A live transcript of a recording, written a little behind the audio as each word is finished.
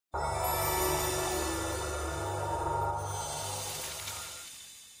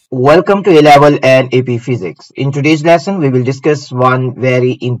Welcome to A-Level and AP Physics. In today's lesson, we will discuss one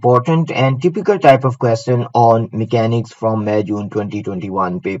very important and typical type of question on mechanics from May June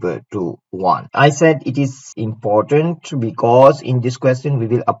 2021 paper 2-1. I said it is important because in this question, we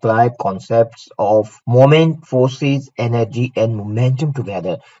will apply concepts of moment, forces, energy, and momentum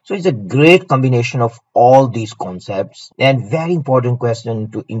together. So it's a great combination of all these concepts and very important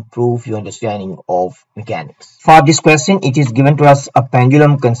question to improve your understanding of mechanics. For this question, it is given to us a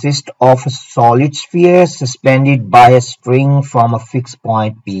pendulum consists of a solid sphere suspended by a string from a fixed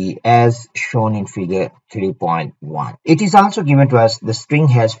point P as shown in figure 3.1. It is also given to us the string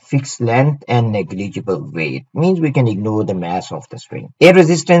has fixed length and negligible weight, means we can ignore the mass of the string. A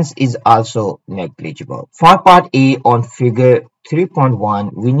resistance is also negligible. For part A on figure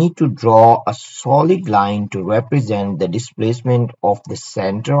 3.1, we need to draw a solid line to represent the displacement of the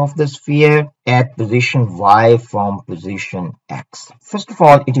center of the sphere at position Y from position X. First of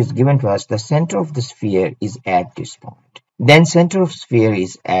all, it is given to us the center of the sphere is at this point. Then center of sphere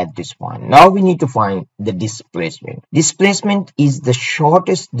is at this point. Now we need to find the displacement. Displacement is the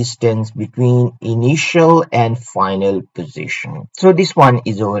shortest distance between initial and final position. So this one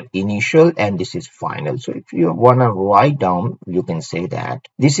is our initial and this is final. So if you want to write down, you can say that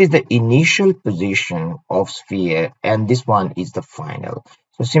this is the initial position of sphere and this one is the final.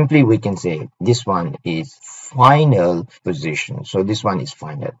 So simply we can say this one is final position. So this one is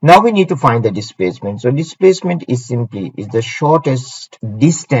final. Now we need to find the displacement. So displacement is simply is the shortest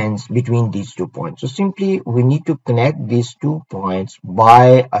distance between these 2 points. So simply we need to connect these 2 points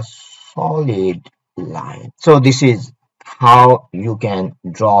by a solid line. So this is how you can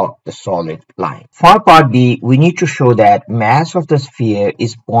draw the solid line. For part B, we need to show that mass of the sphere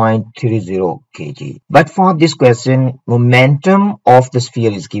is 0.30 kg. But for this question, momentum of the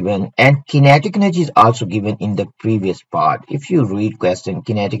sphere is given and kinetic energy is also given in the previous part. If you read question,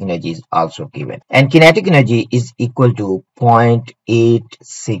 kinetic energy is also given. And kinetic energy is equal to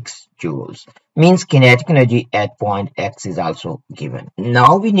 0.86 joules. Means kinetic energy at point X is also given.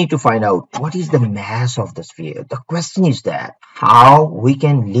 Now we need to find out what is the mass of the sphere. The question is that how we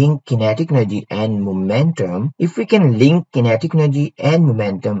can link kinetic energy and momentum. If we can link kinetic energy and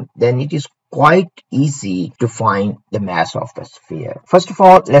momentum, then it is quite easy to find the mass of the sphere. First of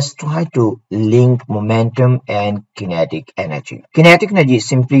all, let's try to link momentum and kinetic energy. Kinetic energy is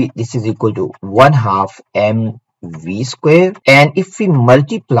simply this is equal to 1/2 mv square, and if we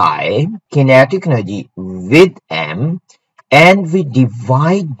multiply kinetic energy with m and we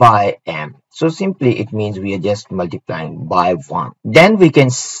divide by m, so simply it means we are just multiplying by 1. Then we can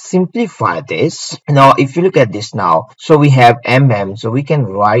simplify this. Now if you look at this now, so we have so we can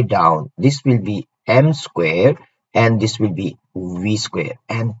write down this will be m square and this will be v square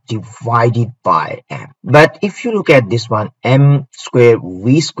and divided by m. But if you look at this one, m square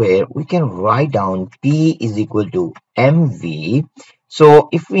v square, we can write down p is equal to mv. So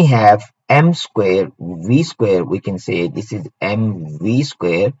if we have m square v square, we can say this is mv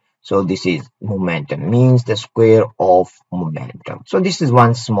square. So this is momentum, means the square of momentum. So this is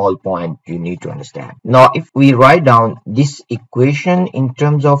one small point you need to understand. Now if we write down this equation in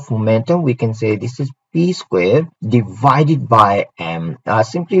terms of momentum, we can say this is p square divided by m.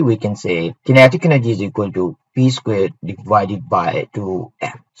 Simply we can say kinetic energy is equal to p square divided by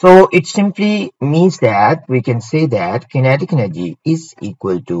 2m. So it simply means that we can say that kinetic energy is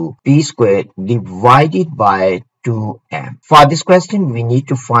equal to p square divided by 2m. For this question, we need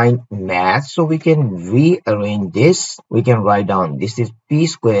to find mass. So we can rearrange this. We can write down this is p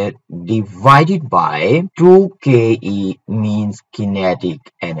square divided by 2ke means kinetic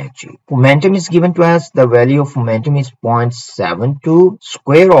energy. Momentum is given to us. The value of momentum is 0.72.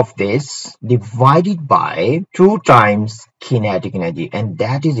 Square of this divided by 2 times kinetic energy, and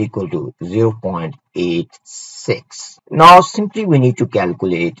that is equal to 0.86. Now simply we need to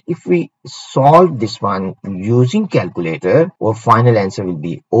calculate. If we solve this one using calculator, our final answer will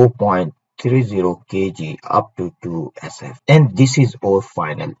be 0.30 kg up to 2 SF, and this is our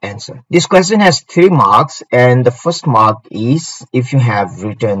final answer. This question has 3 marks, and the first mark is if you have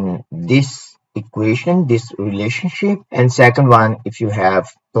written this equation, this relationship, and second one if you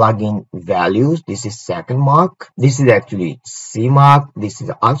have plug in values, this is second mark. This is actually C mark, this is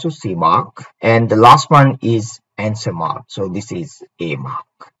also C mark, and the last one is answer mark, so this is A mark.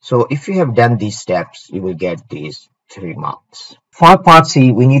 So if you have done these steps, you will get these 3 marks. For part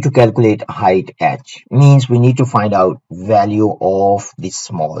C, we need to calculate height h, means we need to find out value of this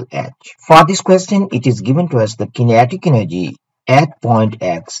small h. For this question, it is given to us the kinetic energy at point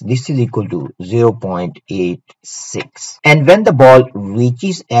X, this is equal to 0.86. And when the ball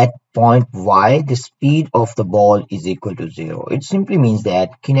reaches at point y, the speed of the ball is equal to 0. It simply means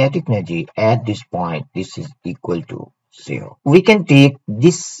that kinetic energy at this point, this is equal to 0. We can take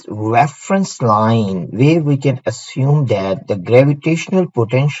this reference line where we can assume that the gravitational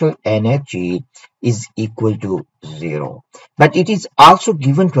potential energy is equal to 0. But it is also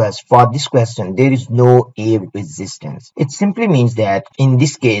given to us for this question, there is no air resistance. It simply means that in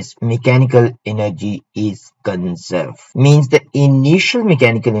this case, mechanical energy is conserved. Means the initial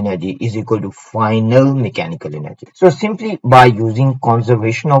mechanical energy is equal to final mechanical energy. So simply by using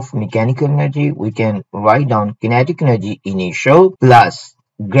conservation of mechanical energy, we can write down kinetic energy initial plus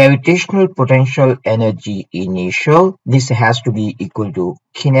gravitational potential energy initial. This has to be equal to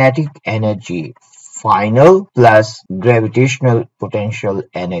kinetic energy final plus gravitational potential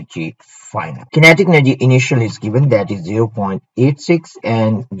energy final. Kinetic energy initial is given, that is 0.86,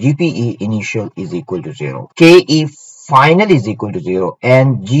 and GPE initial is equal to 0. KE final is equal to 0,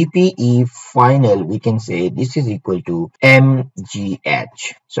 and GPE final, we can say this is equal to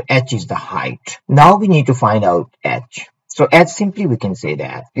mgh. So h is the height. Now we need to find out h. So h, simply we can say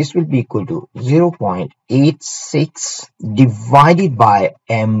that this will be equal to 0.86 divided by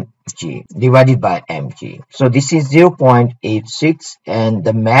mg. So this is 0.86, and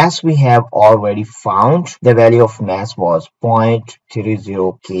the mass we have already found. The value of mass was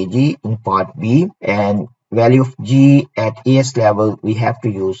 0.30 kg in part B, and value of g at AS level we have to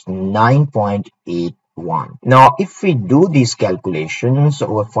use 9.8. Now, if we do these calculations,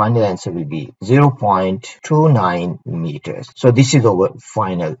 our final answer will be 0.29 meters. So this is our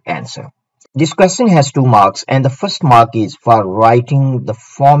final answer. This question has 2 marks, and the first mark is for writing the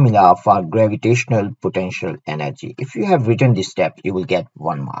formula for gravitational potential energy. If you have written this step, you will get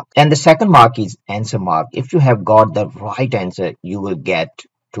 1 mark. And the second mark is answer mark. If you have got the right answer, you will get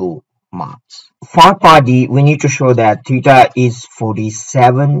 2 marks. For part D, we need to show that theta is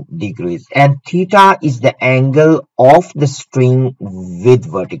 47 degrees, and theta is the angle of the string with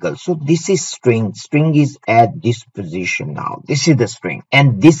vertical. So this is string is at this position now. This is the string,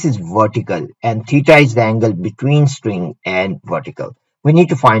 and this is vertical, and theta is the angle between string and vertical. We need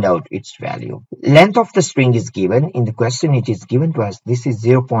to find out its value. Length of the string is given. In the question, it is given to us. This is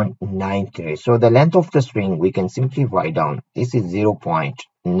 0.93. So the length of the string, we can simply write down. This is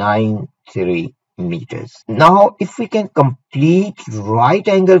 0.93 meters. Now, if we can complete right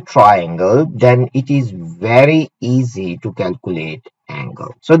angle triangle, then it is very easy to calculate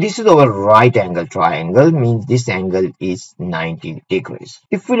angle. So this is our right angle triangle, means this angle is 90 degrees.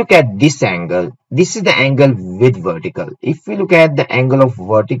 If we look at this angle, this is the angle with vertical. If we look at the angle of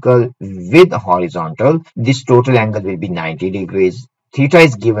vertical with horizontal, this total angle will be 90 degrees. Theta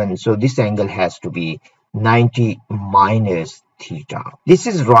is given, so this angle has to be 90 minus theta. This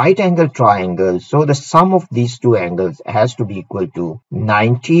is right angle triangle, so the sum of these two angles has to be equal to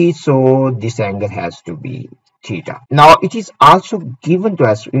 90, so this angle has to be theta. Now it is also given to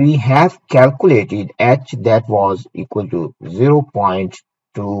us, we have calculated h, that was equal to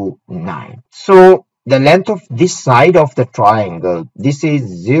 0.29. So the length of this side of the triangle, this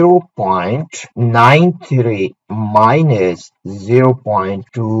is 0.93 minus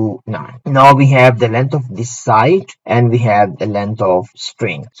 0.29. Now we have the length of this side and we have the length of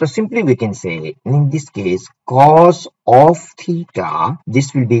string. So simply we can say, in this case, cos of theta,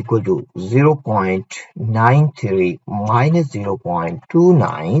 this will be equal to 0.93 minus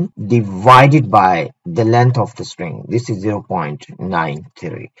 0.29 divided by the length of the string. This is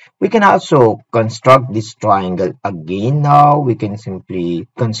 0.93. We can also construct this triangle again. Now we can simply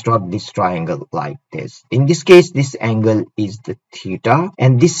construct this triangle like this. In this case, this angle is the theta,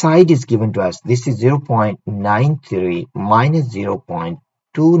 and this side is given to us. This is 0.93 minus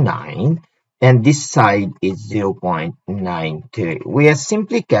 0.29, and this side is 0.93. We are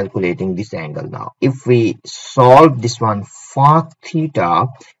simply calculating this angle now. If we solve this one for theta,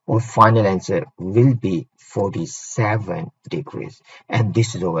 our final answer will be 47 degrees, and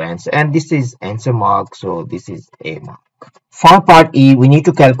this is our answer, and this is answer mark, so this is a mark. For part E, we need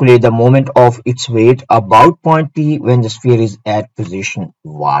to calculate the moment of its weight about point P when the sphere is at position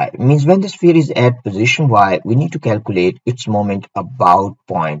Y. It means when the sphere is at position Y, we need to calculate its moment about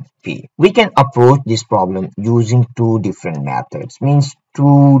point P. We can approach this problem using 2 different methods, means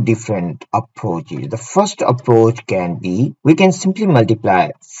 2 different approaches. The first approach can be, we can simply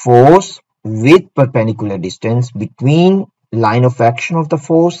multiply force with perpendicular distance between line of action of the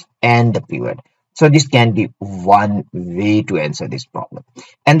force and the pivot. So this can be one way to answer this problem.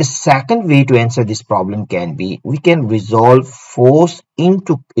 And the second way to answer this problem can be, we can resolve force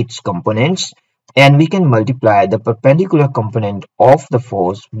into its components and we can multiply the perpendicular component of the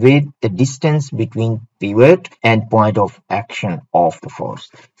force with the distance between pivot and point of action of the force.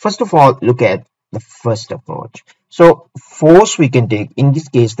 First of all, look at the first approach. So force we can take, in this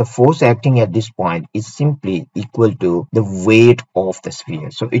case, the force acting at this point is simply equal to the weight of the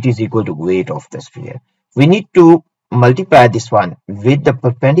sphere. So it is equal to weight of the sphere. We need to multiply this one with the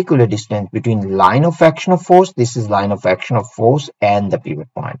perpendicular distance between line of action of force, this is line of action of force, and the pivot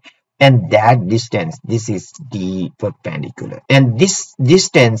point. And that distance, this is the perpendicular. And this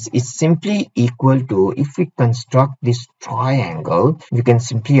distance is simply equal to, if we construct this triangle, we can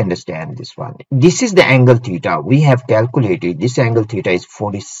simply understand this one. This is the angle theta. We have calculated this angle theta is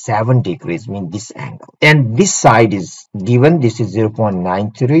 47 degrees, mean this angle. And this side is given, this is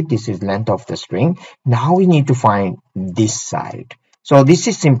 0.93, this is length of the string. Now we need to find this side. So this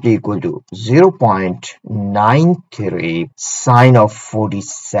is simply equal to 0.93 sine of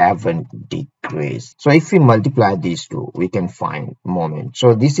 47 degrees. So if we multiply these two, we can find moment.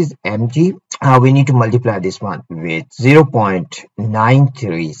 So this is mg. We need to multiply this one with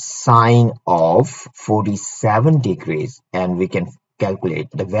 0.93 sine of 47 degrees, and we can calculate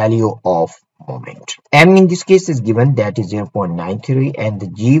the value of moment. M in this case is given, that is 0.93, and the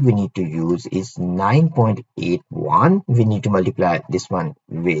G we need to use is 9.81. We need to multiply this one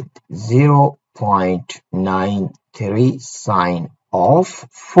with 0.93 sine of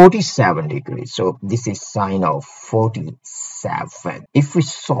 47 degrees. So this is sine of 47. If we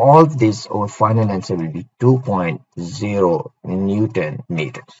solve this, our final answer will be 2.0 Newton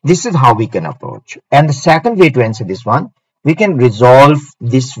meters. This is how we can approach. And the second way to answer this one, we can resolve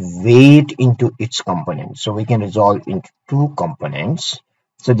this weight into its components. So we can resolve into two components.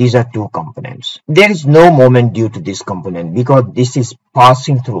 So these are two components. There is no moment due to this component because this is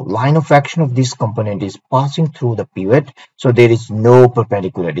passing through. Line of action of this component is passing through the pivot. So there is no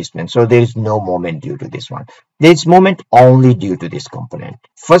perpendicular distance. So there is no moment due to this one. There is moment only due to this component.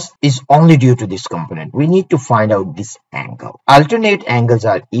 First is only due to this component. We need to find out this angle. Alternate angles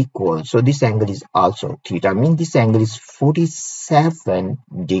are equal. So this angle is also theta. I mean this angle is 47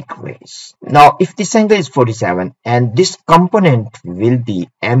 degrees. Now if this angle is 47 and this component will be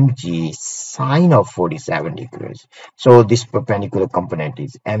mg sine of 47 degrees. So this perpendicular component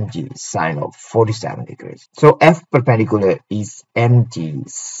is mg sine of 47 degrees. So F perpendicular is mg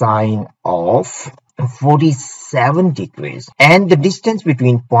sine of 47 degrees, and the distance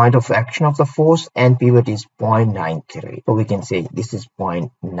between point of action of the force and pivot is 0.93. So we can say this is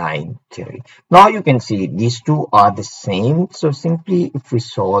 0.93. Now you can see these two are the same. So simply if we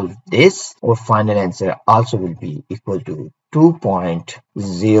solve this, our final answer also will be equal to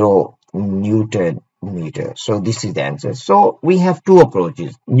 2.0 Newton meter. So this is the answer. So we have two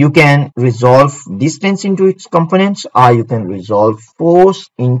approaches. You can resolve distance into its components, or you can resolve force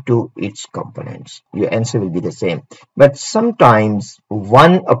into its components. Your answer will be the same. But sometimes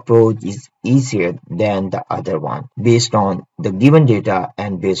one approach is easier than the other one based on the given data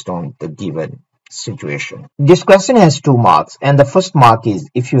and based on the given situation. This question has 2 marks, and the first mark is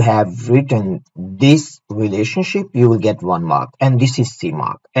if you have written this relationship, you will get 1 mark, and this is C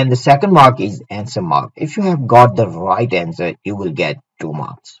mark. And the second mark is answer mark. If you have got the right answer, you will get 2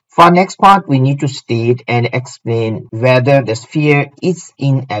 marks. For our next part, we need to state and explain whether the sphere is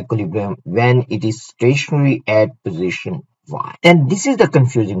in equilibrium when it is stationary at position Y. And this is the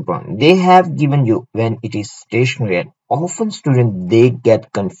confusing point. They have given you when it is stationary, and often students they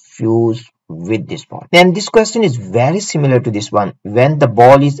get confused with this point. And this question is very similar to this one. When the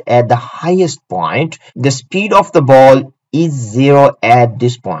ball is at the highest point, the speed of the ball is 0 at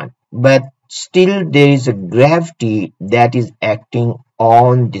this point, but still there is a gravity that is acting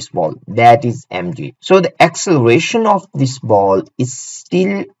on this ball, that is mg. So the acceleration of this ball is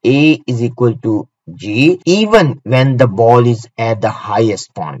still a is equal to g even when the ball is at the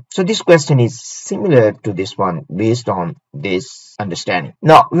highest point. So this question is similar to this one based on this understanding.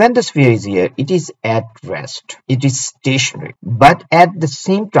 Now when the sphere is here, it is at rest, it is stationary, but at the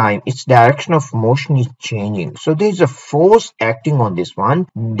same time its direction of motion is changing. So there is a force acting on this one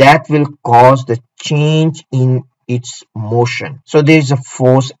that will cause the change in its motion. So there is a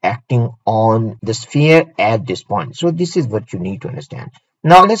force acting on the sphere at this point. So this is what you need to understand.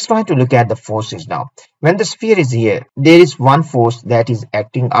 Now let's try to look at the forces now. When the sphere is here, there is one force that is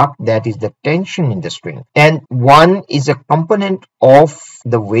acting up, that is the tension in the string. And one is a component of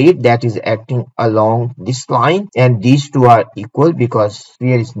the weight that is acting along this line, and these two are equal because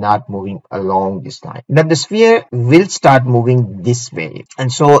sphere is not moving along this line. Then the sphere will start moving this way,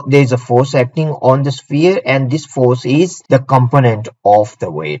 and so there is a force acting on the sphere, and this force is the component of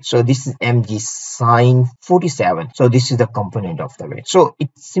the weight. So this is mg sine 47. So this is the component of the weight. So it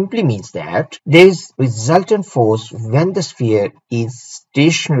simply means that there is resultant force when the sphere is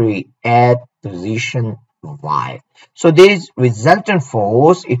stationary at position y. So there is resultant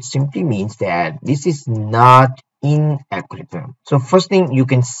force. It simply means that this is not in equilibrium. So first thing you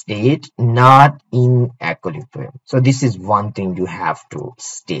can state, not in equilibrium. So this is one thing you have to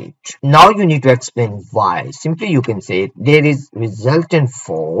state. Now you need to explain why. Simply you can say there is resultant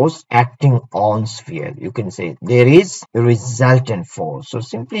force acting on sphere. You can say there is resultant force. So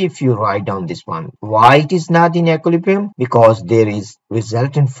simply if you write down this one, why it is not in equilibrium? Because there is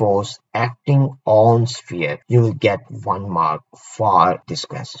resultant force acting on sphere. You will get 1 mark for this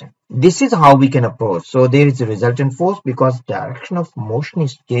question. This is how we can approach. So there is a resultant force because direction of motion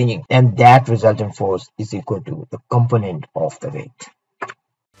is changing, and that resultant force is equal to the component of the weight.